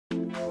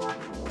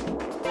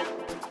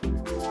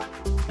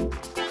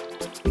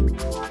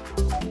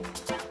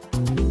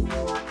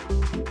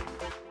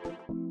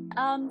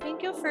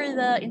you for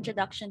the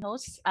introduction,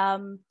 host.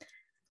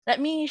 Let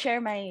me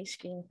share my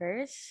screen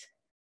first.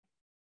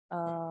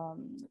 Let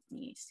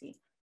me see.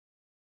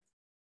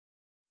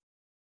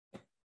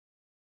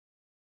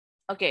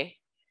 Okay.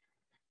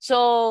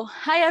 So,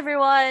 hi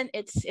everyone.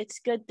 It's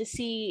good to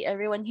see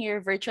everyone here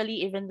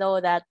virtually, even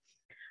though that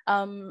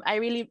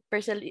I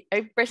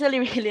personally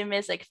really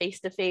miss like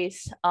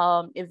face-to-face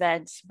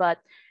events, but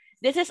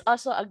this is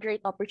also a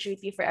great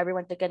opportunity for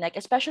everyone to connect,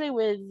 especially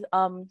with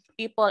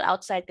people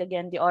outside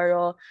Cagayan de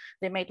Oro.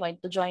 They might want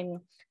to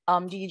join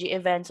GDG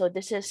event, so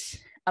this is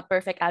a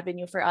perfect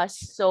avenue for us.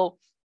 So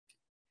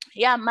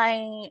yeah,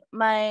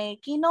 my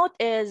keynote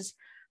is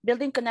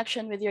building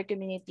connection with your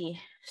community.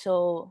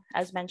 So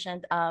as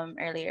mentioned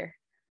earlier.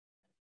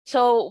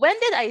 So when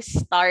did I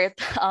start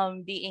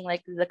being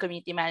like the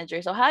community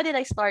manager? So how did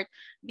I start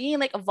being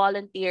like a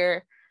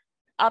volunteer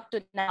up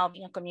to now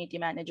being a community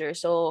manager?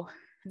 So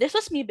this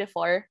was me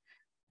before.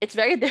 It's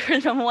very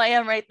different from who I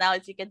am right now.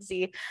 As you can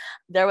see,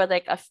 there was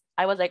like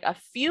I was like a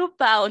few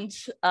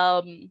pounds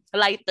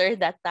lighter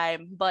that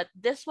time. But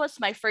this was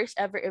my first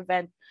ever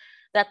event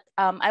that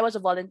I was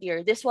a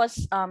volunteer. This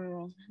was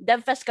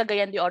DevFest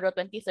Cagayan de Oro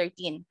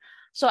 2013.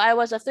 So I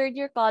was a third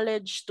year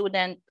college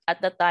student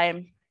at the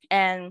time,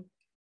 and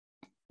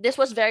this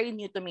was very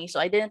new to me. So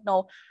I didn't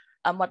know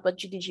what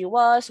GDG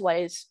was.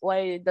 Why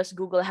does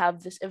Google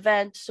have this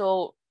event?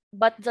 So,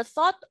 but the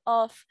thought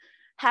of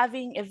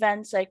having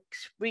events like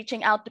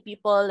reaching out to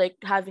people, like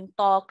having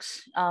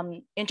talks,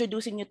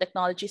 introducing new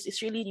technologies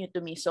is really new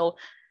to me. So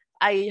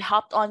I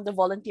hopped on the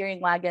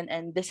volunteering wagon,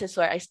 and this is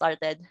where I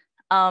started.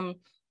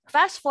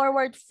 Fast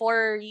forward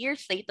 4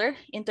 years later,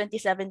 in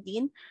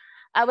 2017,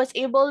 I was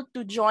able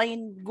to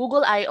join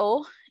Google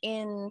I/O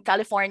in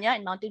California,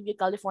 in Mountain View,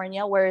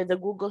 California, where the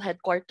Google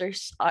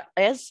headquarters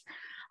is,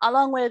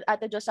 along with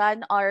Ate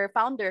Josan, our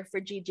founder for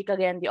GDG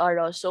Cagayan de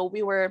Oro. So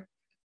we were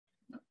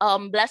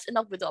blessed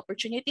enough with the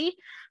opportunity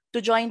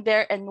to join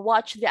there and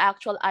watch the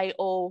actual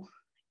I/O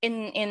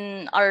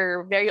in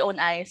our very own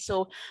eyes.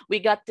 So we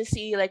got to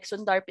see like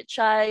Sundar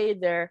Pichai,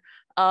 their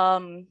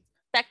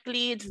tech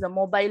leads, the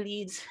mobile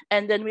leads,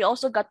 and then we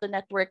also got to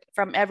network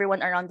from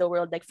everyone around the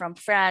world, like from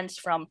France,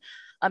 from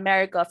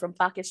America, from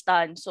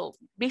Pakistan. So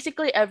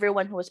basically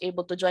everyone who was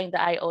able to join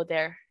the I/O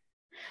there.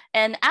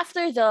 And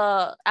after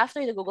the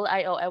Google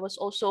I/O, I was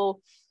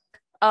also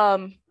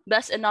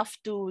blessed enough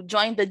to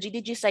join the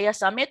GDG Saya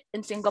Summit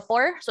in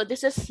Singapore. So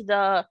this is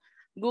the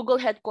Google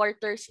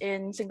headquarters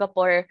in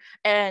Singapore,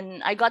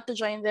 and I got to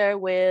join there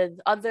with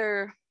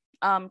other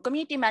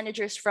community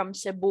managers from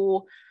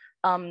Cebu,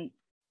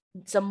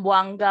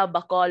 Zamboanga,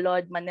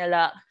 Bacolod,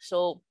 Manila.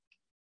 So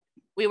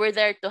we were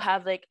there to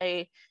have like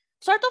a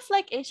sort of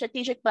like a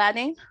strategic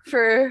planning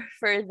for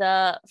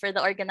the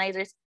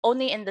organizers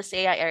only in the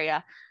Saya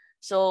area.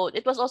 So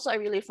it was also a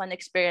really fun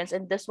experience,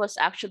 and this was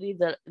actually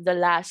the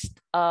last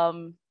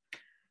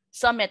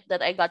summit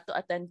that I got to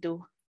attend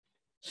to.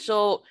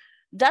 So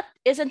that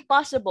isn't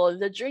possible.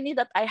 The journey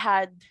that I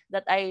had,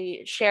 that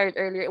I shared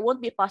earlier, it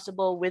won't be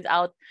possible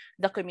without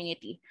the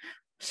community.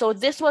 So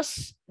this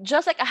was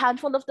just like a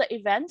handful of the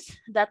events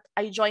that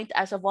I joined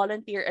as a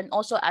volunteer and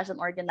also as an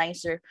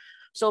organizer.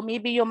 So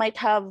maybe you might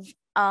have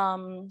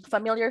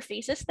familiar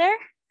faces there.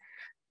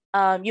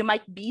 You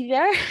might be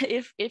there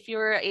if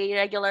you're a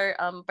regular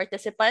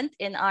participant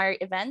in our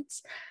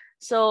events.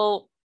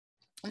 So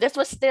this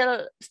was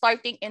still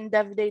starting in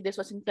Dev Day. This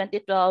was in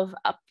 2012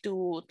 up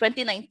to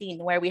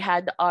 2019, where we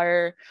had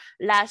our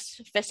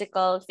last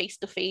physical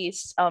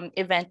face-to-face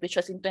event, which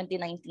was in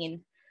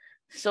 2019.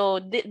 So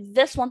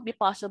this won't be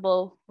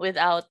possible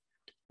without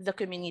the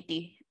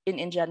community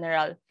in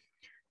general.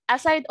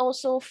 Aside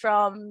also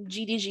from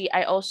GDG,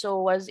 I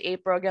also was a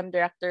program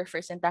director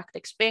for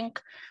Syntactics Pink.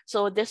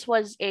 So this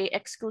was a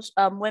exclusive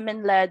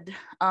women-led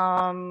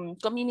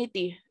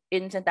community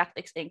in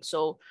Syntactics Inc.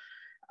 So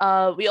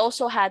we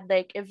also had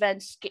like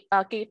events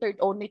catered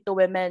only to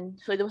women.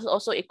 So it was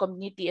also a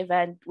community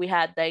event. We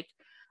had like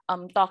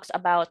talks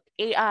about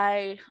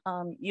AI,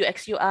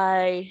 UX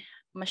UI,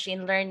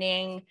 machine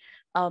learning,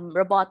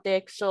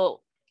 robotics.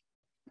 So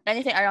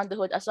anything around the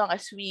hood, as long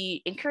as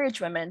we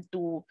encourage women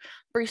to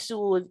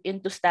pursue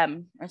into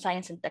STEM or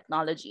science and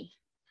technology.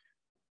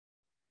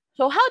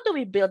 So how do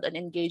we build an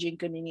engaging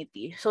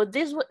community? So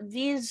these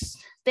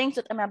things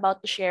that I'm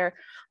about to share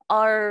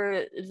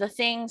are the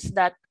things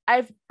that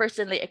I've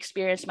personally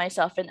experienced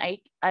myself, and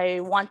I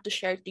want to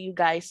share to you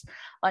guys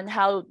on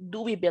how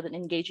do we build an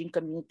engaging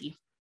community.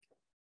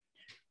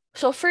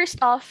 So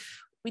first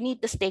off, we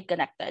need to stay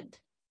connected.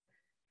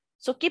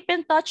 So keep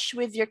in touch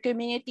with your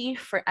community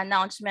for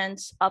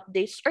announcements,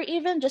 updates, or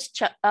even just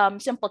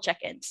simple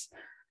check-ins.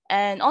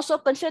 And also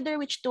consider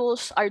which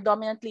tools are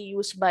dominantly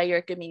used by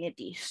your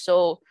community.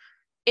 So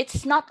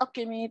it's not a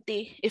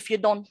community if you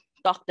don't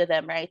talk to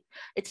them, right?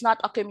 It's not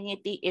a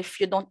community if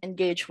you don't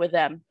engage with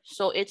them.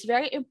 So it's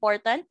very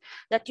important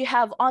that you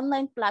have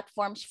online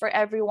platforms for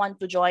everyone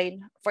to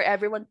join, for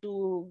everyone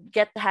to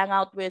get to hang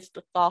out with,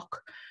 to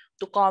talk,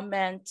 to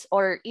comment,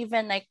 or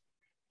even like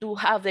to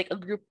have like a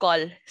group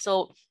call.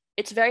 So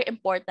it's very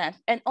important.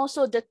 And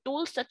also the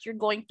tools that you're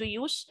going to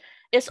use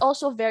is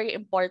also very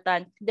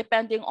important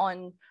depending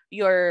on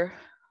your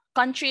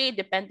country,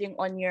 depending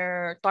on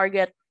your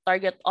target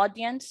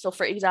audience. So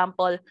for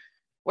example,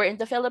 we're in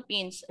the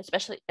Philippines,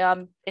 especially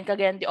in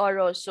Cagayan de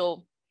Oro.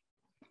 So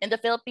in the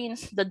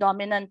Philippines, the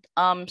dominant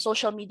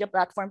social media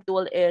platform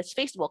tool is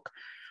Facebook.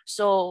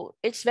 So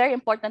it's very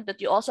important that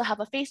you also have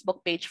a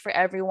Facebook page for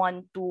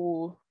everyone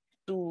to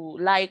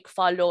like,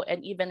 follow,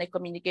 and even like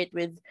communicate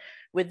with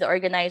the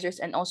organizers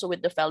and also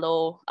with the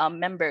fellow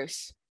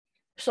members.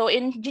 So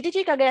in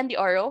GDG Cagayan de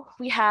Oro,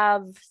 we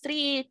have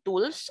three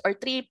tools or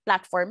three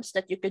platforms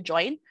that you could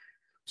join.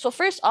 So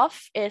first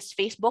off is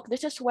Facebook.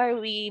 This is where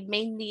we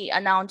mainly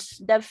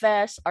announce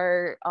DevFest,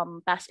 our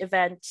past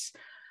events,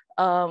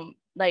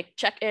 like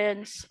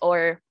check-ins,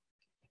 or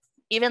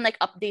even like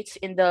updates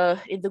in the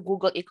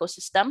Google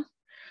ecosystem.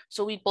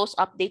 So we post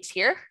updates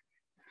here.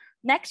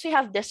 Next, we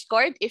have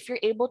Discord. If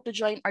you're able to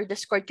join our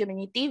Discord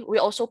community, we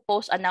also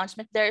post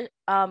announcement there.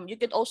 You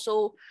can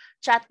also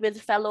chat with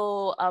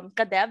fellow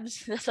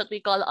kadevs. That's what we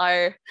call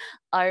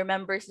our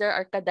members there,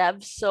 our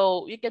kadevs.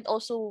 So you can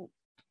also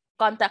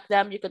contact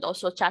them. You could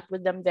also chat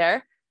with them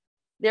there.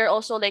 There are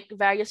also like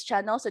various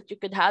channels that you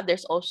could have.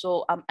 There's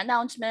also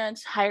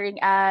announcements, hiring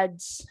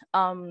ads,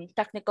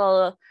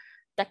 technical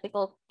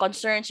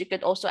concerns. You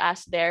could also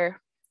ask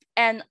there.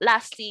 And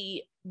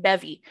lastly,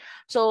 Bevy.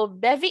 So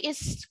Bevy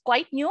is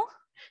quite new.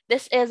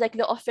 This is like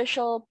the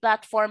official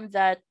platform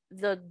that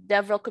the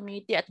DevRel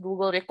community at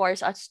Google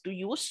requires us to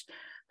use.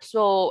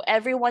 So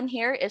everyone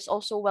here is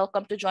also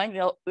welcome to join.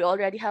 We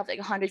already have like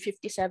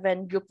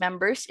 157 group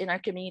members in our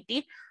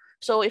community.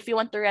 So if you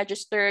want to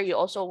register, you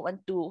also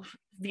want to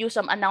view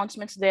some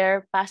announcements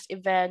there, past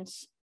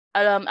events,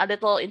 a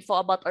little info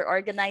about our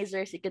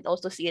organizers, you can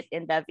also see it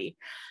in Bevy.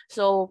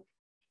 So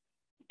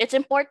it's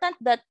important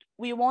that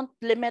we won't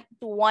limit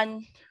to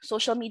one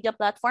social media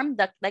platform.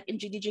 That like in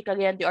GDG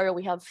Cagayan de Oro,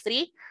 we have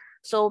three.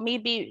 So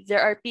maybe there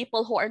are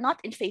people who are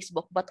not in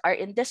Facebook but are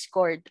in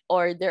Discord,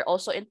 or they're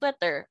also in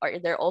Twitter, or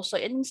they're also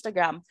in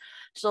Instagram.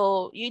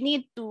 So you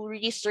need to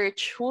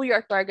research who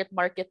your target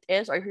market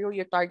is or who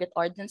your target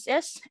audience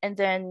is, and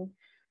then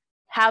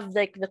have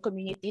like the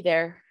community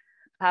there,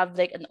 have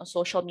like a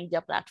social media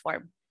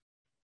platform.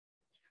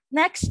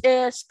 Next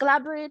is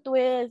collaborate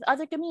with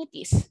other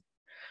communities.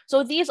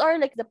 So these are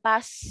like the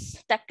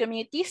past tech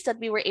communities that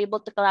we were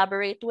able to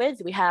collaborate with.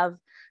 We have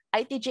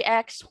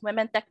ITGX,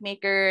 Women Tech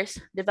Makers,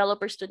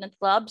 Developer Student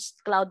Clubs,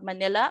 Cloud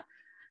Manila,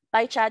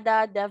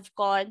 Paichada,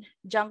 DevCon,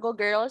 Django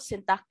Girls,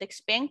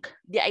 Syntactics Pink,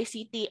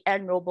 DICT,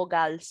 and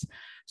RoboGals.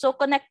 So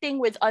connecting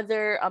with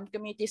other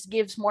communities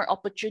gives more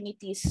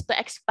opportunities to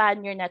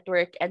expand your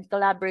network and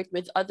collaborate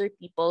with other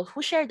people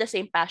who share the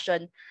same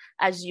passion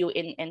as you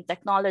in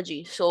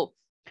technology. So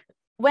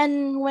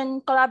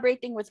when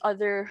collaborating with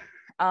other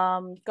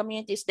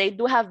communities, they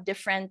do have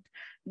different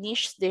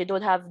niche, they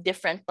don't have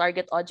different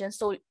target audience.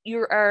 So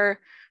you are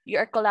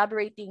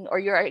collaborating, or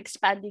you are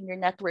expanding your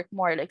network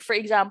more. Like for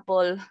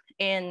example,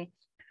 in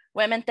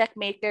Women Tech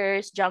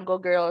Makers,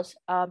 Django Girls,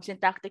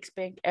 Syntactics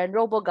Pink, and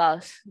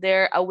RoboGals,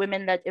 they're a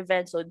women-led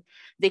event, so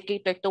they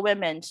cater to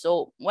women.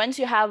 So once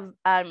you have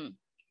an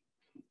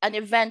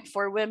event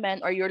for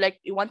women, or you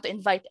want to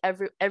invite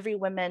every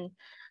woman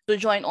to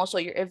join also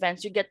your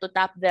events, you get to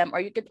tap them, or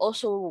you could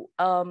also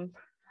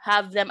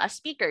have them as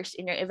speakers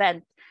in your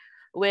event.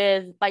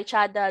 With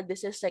Paichada,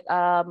 this is like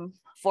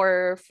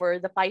for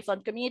the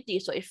Python community.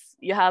 So if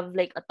you have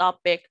like a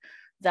topic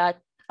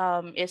that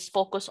is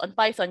focused on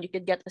Python, you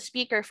could get a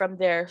speaker from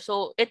there.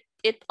 So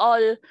it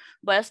all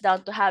boils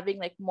down to having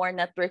like more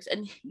networks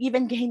and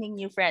even gaining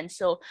new friends.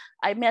 So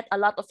I met a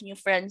lot of new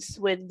friends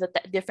with the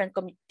different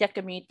tech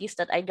communities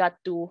that I got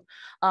to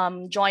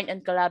join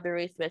and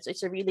collaborate with. So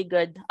it's a really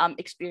good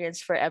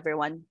experience for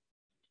everyone.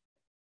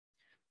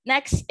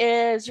 Next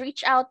is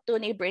reach out to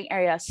neighboring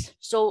areas.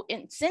 So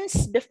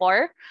since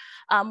before,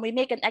 we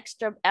make an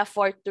extra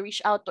effort to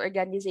reach out to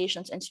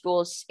organizations and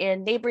schools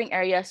in neighboring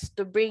areas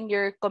to bring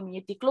your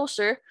community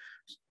closer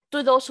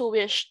to those who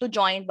wish to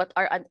join but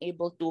are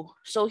unable to.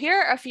 So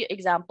here are a few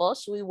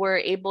examples. We were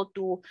able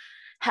to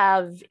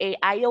have a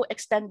IO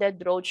extended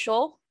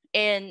roadshow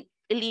in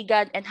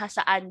Iligan and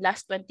Hasaan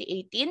last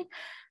 2018.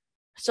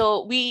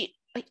 So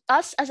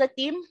us as a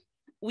team,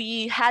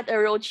 we had a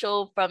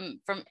roadshow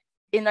from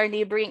in our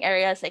neighboring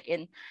areas like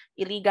in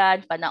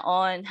Iligan,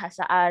 Panaon,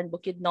 Hasaan,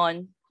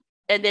 Bukidnon.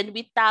 And then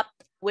we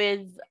tapped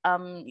with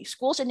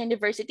schools and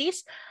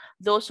universities,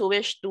 those who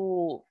wish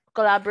to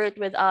collaborate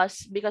with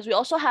us, because we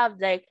also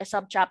have like a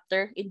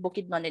subchapter in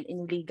Bukidnon and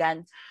in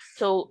Iligan.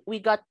 So we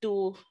got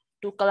to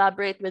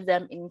collaborate with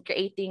them in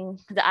creating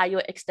the IO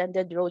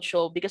Extended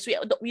Roadshow, because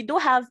we do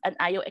have an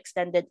IO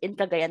Extended in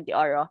Cagayan de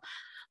Oro.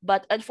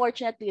 But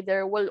unfortunately,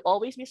 there will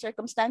always be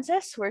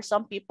circumstances where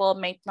some people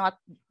might not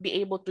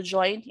be able to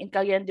join in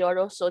Cagayan de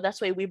Oro. So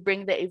that's why we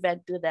bring the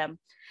event to them.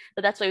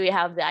 So that's why we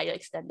have the IO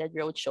Extended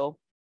Roadshow.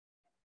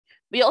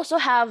 We also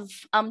have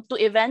two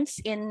events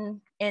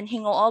in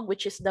Hingoog,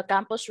 which is the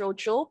Campus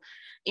Roadshow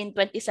in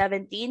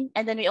 2017.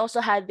 And then we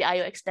also had the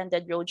IO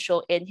Extended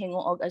Roadshow in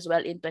Hingoog as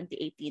well in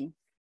 2018.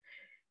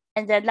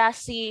 And then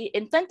lastly,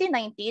 in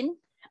 2019,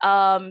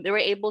 They were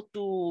able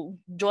to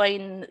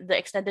join the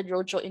extended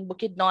roadshow in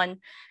Bukidnon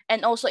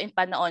and also in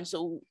Panaon.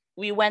 So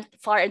we went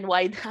far and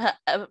wide,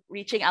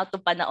 reaching out to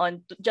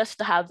Panaon just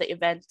to have the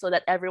event so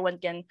that everyone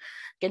can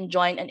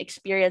join and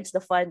experience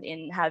the fun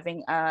in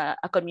having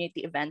a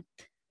community event.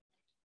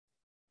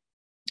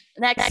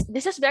 Next,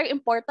 this is very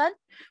important.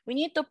 We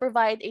need to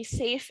provide a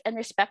safe and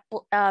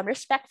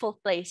respectful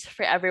place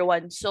for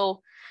everyone.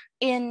 So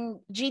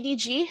in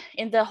GDG,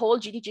 in the whole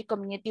GDG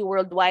community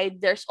worldwide,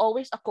 there's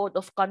always a code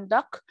of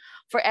conduct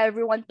for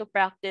everyone to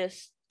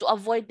practice to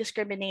avoid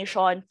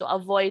discrimination, to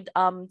avoid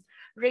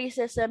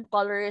racism,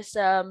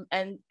 colorism,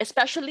 and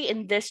especially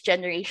in this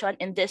generation,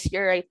 in this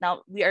year right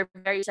now, we are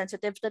very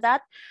sensitive to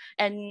that.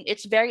 And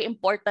it's very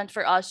important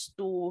for us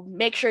to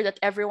make sure that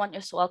everyone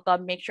is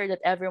welcome, make sure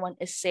that everyone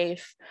is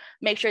safe,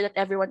 make sure that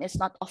everyone is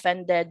not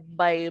offended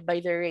by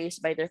their race,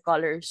 by their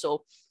color.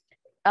 So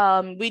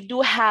we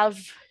do have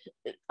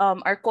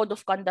our code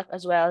of conduct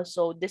as well.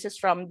 So this is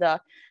from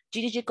the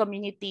GDG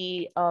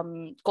community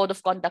code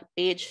of conduct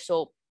page.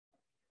 So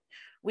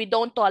we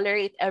don't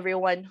tolerate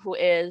everyone who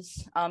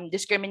is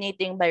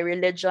discriminating by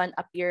religion,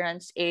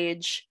 appearance,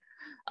 age,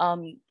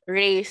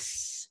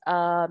 race,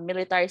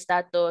 military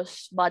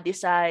status, body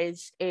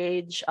size,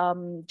 age,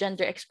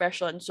 gender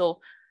expression.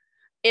 So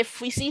if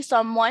we see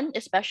someone,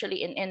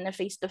 especially in a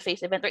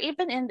face-to-face event or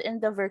even in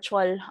the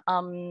virtual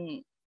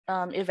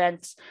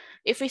events,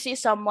 if we see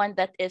someone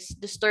that is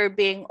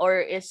disturbing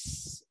or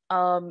is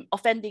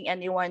offending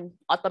anyone,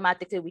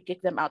 automatically we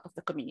kick them out of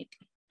the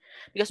community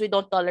because we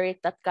don't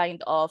tolerate that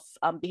kind of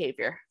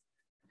behavior.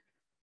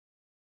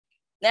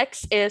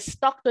 Next is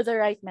talk to the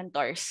right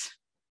mentors.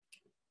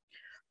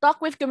 Talk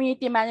with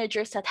community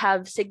managers that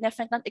have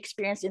significant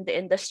experience in the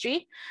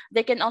industry.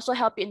 They can also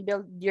help you in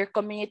build your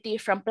community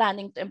from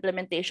planning to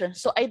implementation.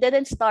 So I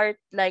didn't start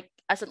like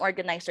as an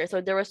organizer. So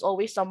there was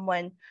always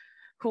someone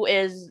who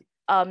is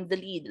the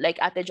lead, like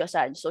Ate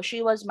Josan. So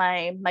she was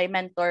my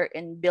mentor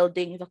in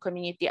building the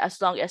community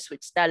as long as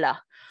with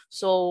Stella.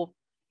 So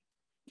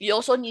you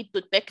also need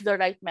to pick the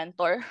right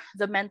mentor,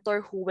 the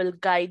mentor who will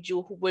guide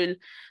you, who will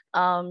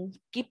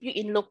keep you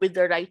in loop with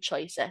the right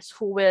choices,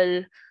 who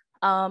will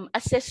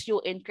assist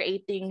you in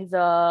creating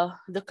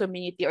the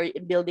community or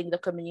in building the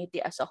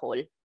community as a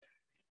whole.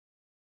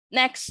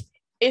 Next,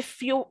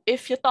 if you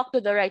talk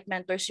to the right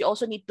mentors, you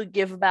also need to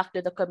give back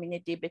to the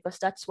community because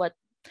that's what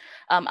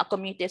a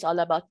community is all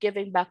about,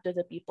 giving back to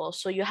the people.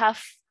 So you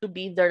have to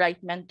be the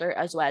right mentor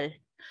as well.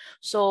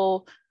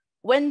 So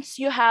once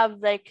you have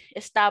like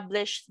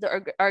established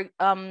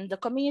the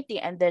community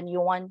and then you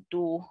want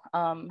to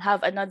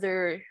have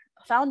another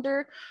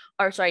founder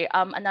or sorry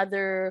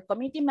another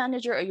community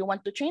manager, or you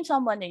want to train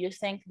someone and you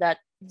think that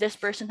this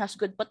person has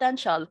good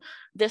potential,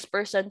 this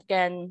person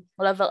can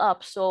level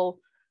up, so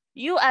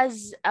you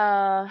as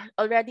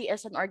already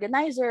as an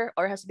organizer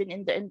or has been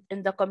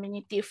in the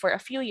community for a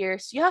few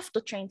years, you have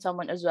to train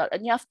someone as well,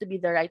 and you have to be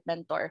the right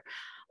mentor.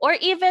 Or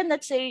even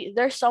let's say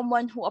there's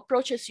someone who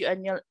approaches you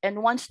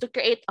and wants to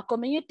create a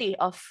community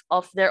of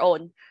their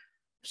own.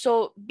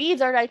 So be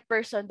the right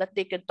person that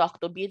they can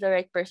talk to, be the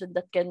right person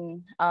that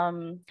can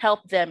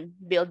help them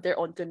build their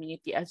own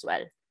community as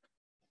well.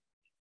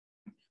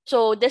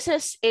 So this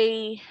is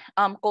a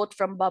quote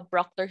from Bob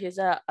Proctor. He's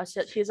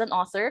an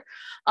author.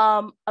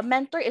 A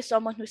mentor is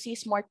someone who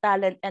sees more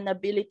talent and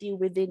ability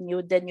within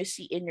you than you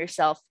see in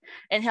yourself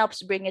and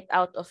helps bring it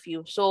out of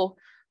you. So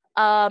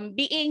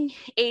being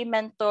a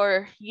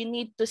mentor, you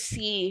need to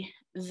see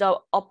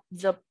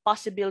the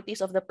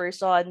possibilities of the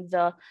person,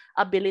 the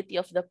ability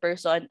of the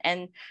person,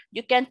 and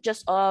you can't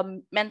just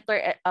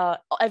mentor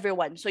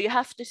everyone. So you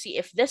have to see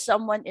if this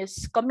someone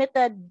is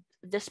committed,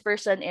 this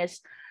person is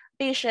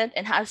patient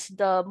and has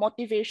the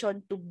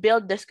motivation to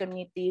build this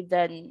community,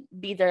 then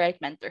be the right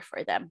mentor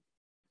for them.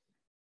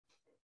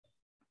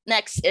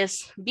 Next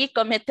is be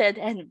committed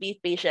and be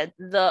patient.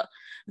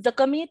 The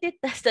community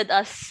tested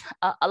us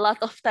a lot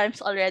of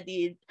times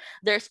already.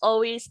 There's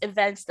always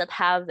events that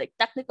have like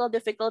technical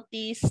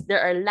difficulties.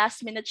 There are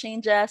last minute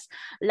changes,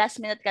 last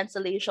minute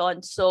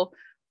cancellations. So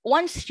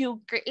once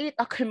you create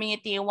a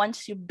community,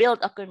 once you build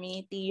a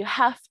community, you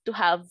have to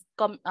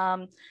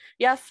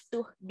you have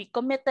to be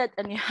committed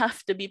and you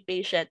have to be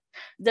patient.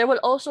 There will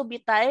also be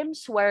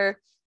times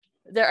where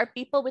there are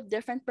people with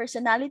different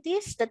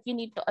personalities that you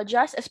need to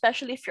adjust,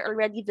 especially if you're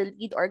already the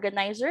lead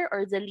organizer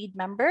or the lead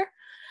member.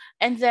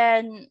 And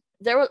then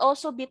there will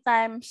also be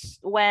times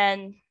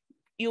when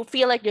you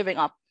feel like giving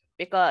up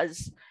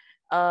because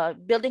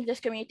building this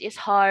community is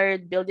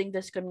hard. Building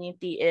this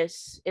community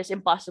is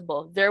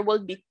impossible. There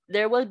will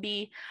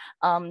be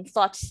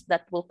thoughts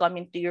that will come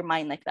into your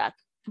mind like that.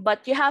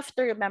 But you have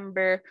to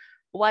remember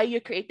why you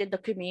created the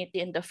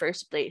community in the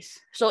first place.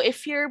 So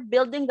if you're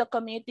building the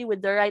community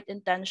with the right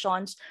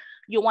intentions,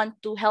 you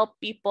want to help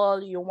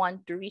people, you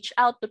want to reach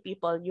out to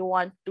people, you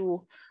want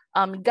to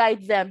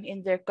guide them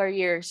in their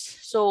careers.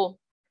 So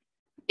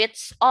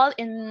it's all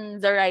in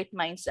the right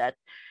mindset.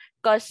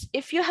 Because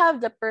if you have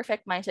the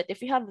perfect mindset,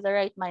 if you have the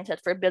right mindset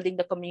for building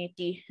the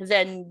community,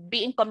 then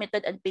being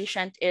committed and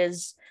patient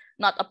is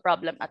not a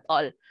problem at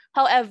all.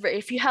 However,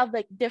 if you have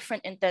like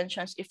different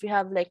intentions, if you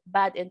have like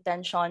bad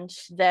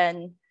intentions,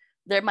 then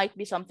there might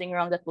be something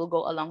wrong that will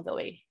go along the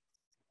way.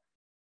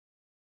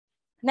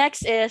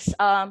 Next is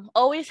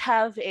always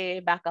have a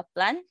backup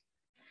plan.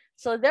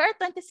 So there are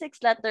 26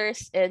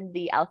 letters in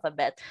the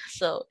alphabet.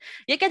 So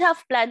you can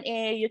have plan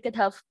A, you could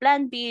have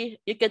plan B,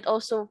 you could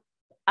also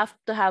have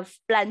to have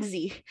plan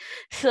Z.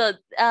 So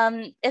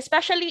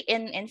especially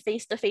in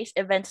face-to-face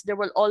events, there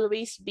will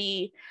always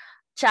be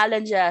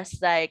challenges.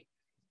 Like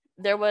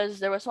there was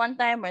one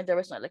time where there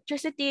was no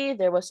electricity,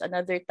 there was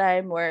another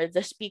time where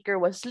the speaker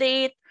was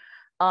late.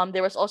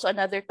 There was also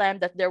another time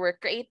that there were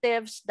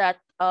creatives that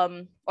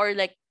or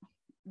like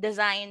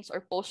designs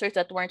or posters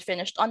that weren't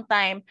finished on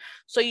time.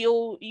 So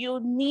you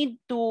need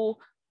to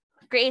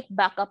create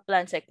backup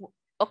plans. Like,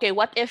 okay,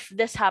 what if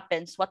this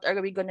happens? What are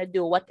we gonna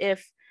do? What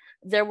if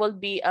there will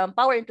be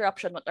power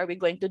interruption? What are we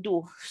going to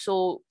do?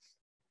 So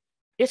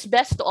it's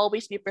best to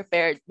always be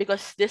prepared,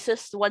 because this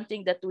is one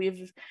thing that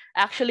we've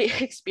actually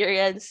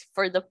experienced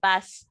for the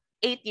past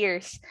 8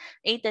 years,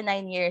 8 to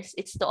 9 years.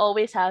 It's to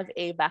always have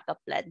a backup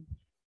plan.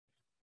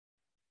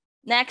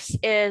 Next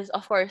is,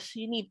 of course,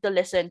 you need to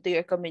listen to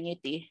your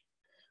community.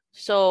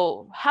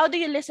 So how do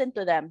you listen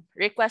to them?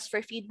 Request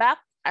for feedback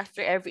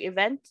after every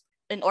event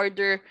in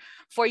order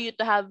for you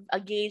to have a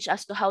gauge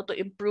as to how to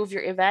improve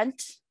your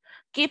event.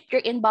 Keep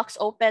your inbox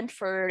open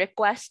for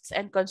requests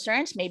and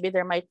concerns. Maybe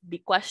there might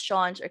be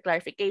questions or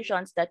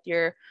clarifications that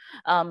your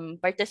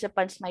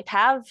participants might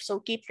have. So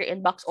keep your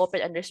inbox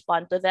open and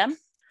respond to them.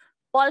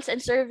 Polls and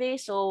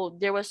surveys. So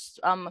there was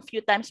a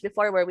few times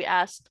before where we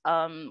asked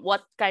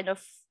what kind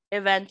of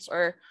events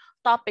or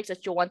topics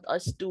that you want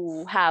us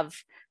to have.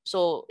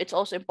 So it's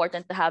also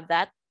important to have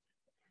that.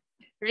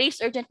 Raise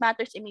urgent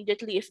matters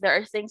immediately. If there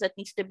are things that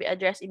needs to be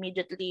addressed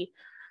immediately,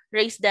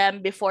 raise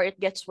them before it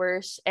gets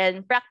worse,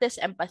 and practice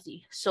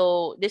empathy.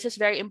 So this is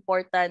very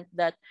important,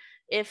 that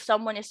if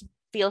someone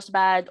feels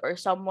bad or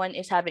someone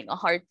is having a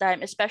hard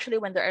time, especially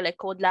when there are like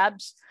code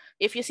labs,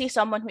 if you see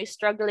someone who is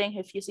struggling,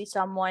 if you see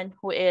someone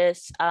who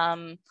is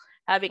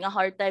having a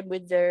hard time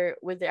with their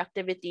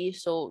activity,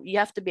 so you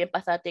have to be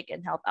empathetic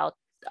and help out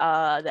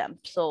them.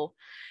 So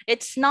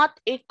it's not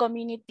a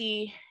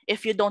community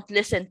if you don't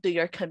listen to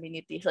your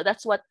community. So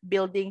that's what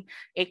building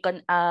a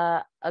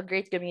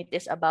great community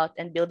is about,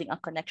 and building a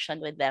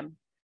connection with them.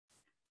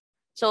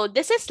 So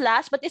this is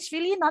last, but it's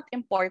really not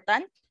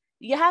important.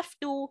 You have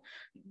to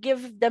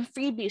give them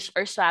freebies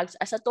or swags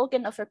as a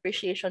token of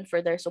appreciation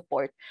for their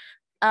support.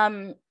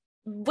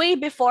 Way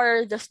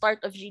before the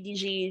start of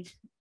GDG,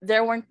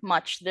 there weren't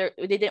much.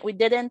 We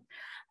didn't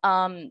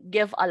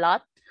give a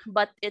lot,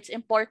 but it's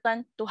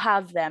important to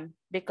have them,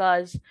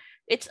 because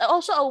it's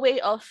also a way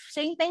of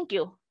saying thank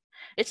you.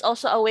 It's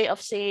also a way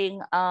of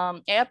saying I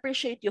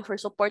appreciate you for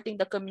supporting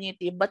the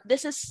community, but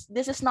this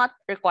is not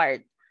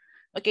required.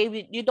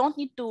 Okay, you don't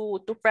need to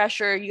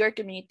pressure your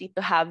community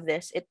to have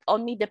this. It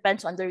only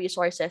depends on the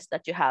resources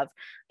that you have.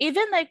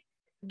 Even like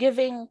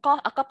giving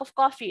a cup of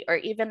coffee, or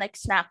even like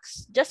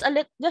snacks, just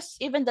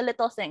even the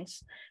little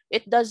things,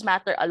 it does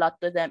matter a lot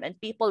to them, and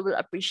people will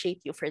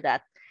appreciate you for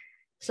that.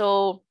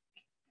 So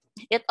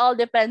it all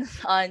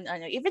depends on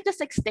even just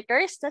like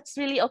stickers, that's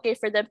really okay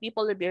for them.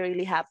 People will be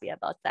really happy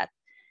about that.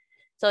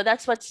 So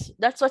that's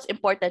what's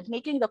important,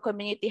 making the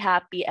community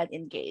happy and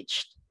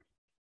engaged.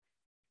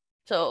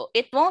 So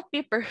it won't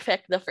be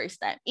perfect the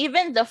first time.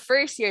 Even the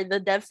first year, the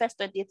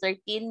DevFest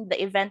 2013,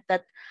 the event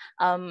that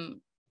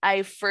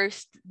I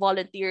first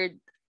volunteered,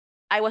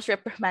 I was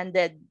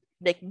reprimanded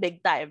like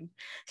big time.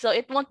 So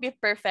it won't be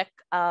perfect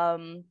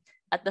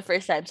at the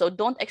first time. So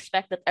don't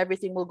expect that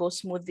everything will go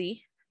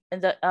smoothly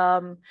in the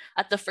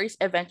at the first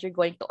event you're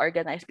going to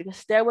organize,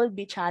 because there will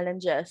be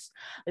challenges,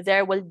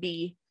 there will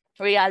be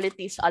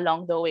realities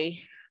along the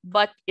way.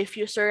 But if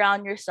you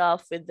surround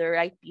yourself with the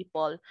right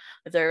people,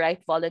 the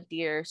right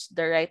volunteers,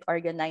 the right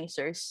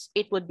organizers,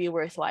 it would be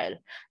worthwhile.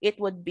 It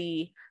would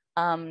be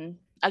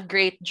a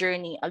great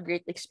journey, a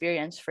great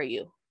experience for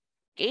you.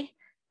 Okay.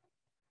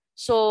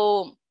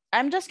 So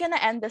I'm just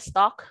gonna end this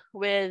talk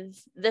with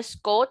this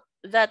quote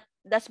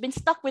that's been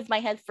stuck with my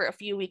head for a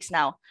few weeks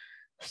now.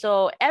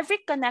 So every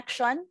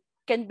connection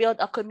can build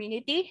a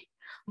community,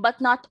 but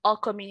not all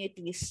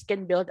communities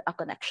can build a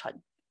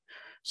connection.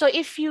 So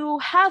if you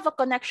have a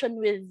connection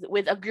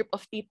with a group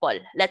of people,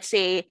 let's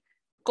say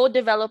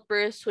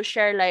co-developers who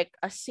share like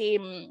a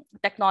same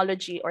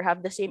technology or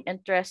have the same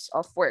interests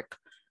of work.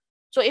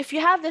 So if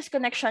you have this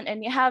connection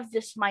and you have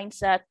this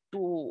mindset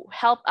to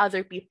help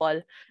other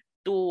people,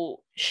 to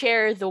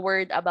share the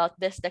word about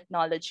this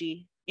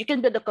technology, you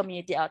can build a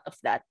community out of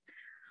that.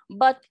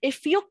 But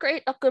if you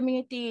create a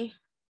community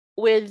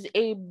with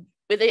a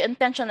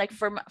intention, like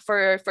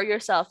for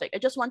yourself, like I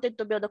just wanted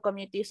to build a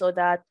community so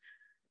that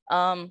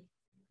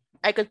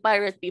I could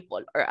pirate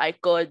people, or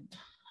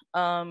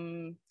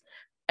um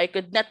I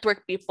could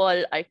network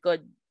people, I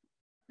could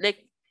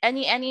like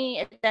any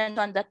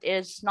intention that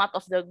is not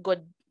of the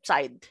good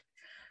side.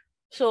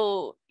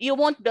 So you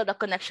won't build a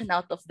connection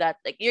out of that.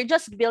 Like you're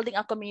just building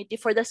a community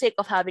for the sake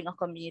of having a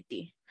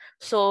community.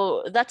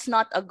 So that's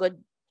not a good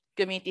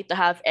community to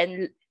have,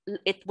 and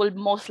it will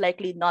most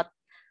likely not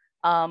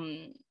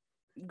um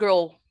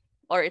grow,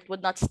 or it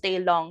would not stay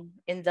long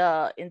in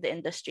the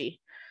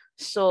industry.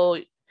 So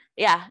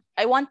yeah,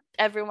 I want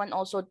everyone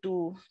also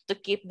to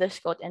keep this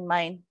quote in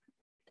mind.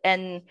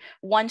 And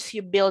once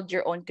you build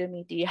your own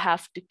community, you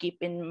have to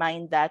keep in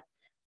mind that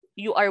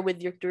you are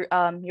with you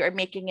are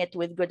making it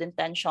with good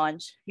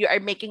intentions, you are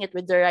making it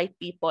with the right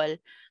people,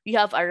 you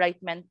have a right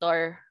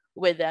mentor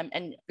with them,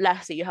 and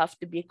lastly, you have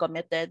to be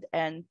committed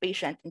and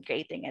patient in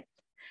creating it.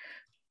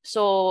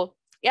 So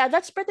yeah,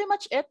 that's pretty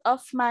much it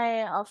of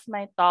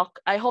my talk.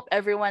 I hope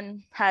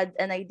everyone had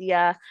an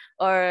idea,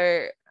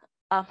 or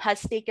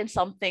has taken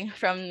something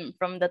from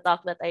the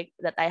talk that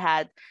I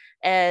had.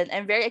 And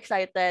I'm very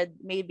excited.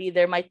 Maybe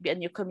there might be a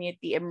new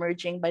community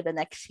emerging by the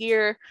next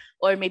year,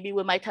 or maybe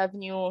we might have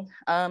new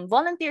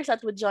volunteers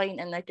that would join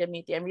in our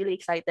community. I'm really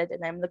excited,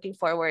 and I'm looking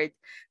forward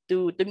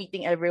to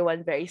meeting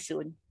everyone very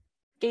soon.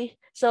 Okay,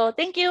 so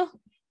thank you.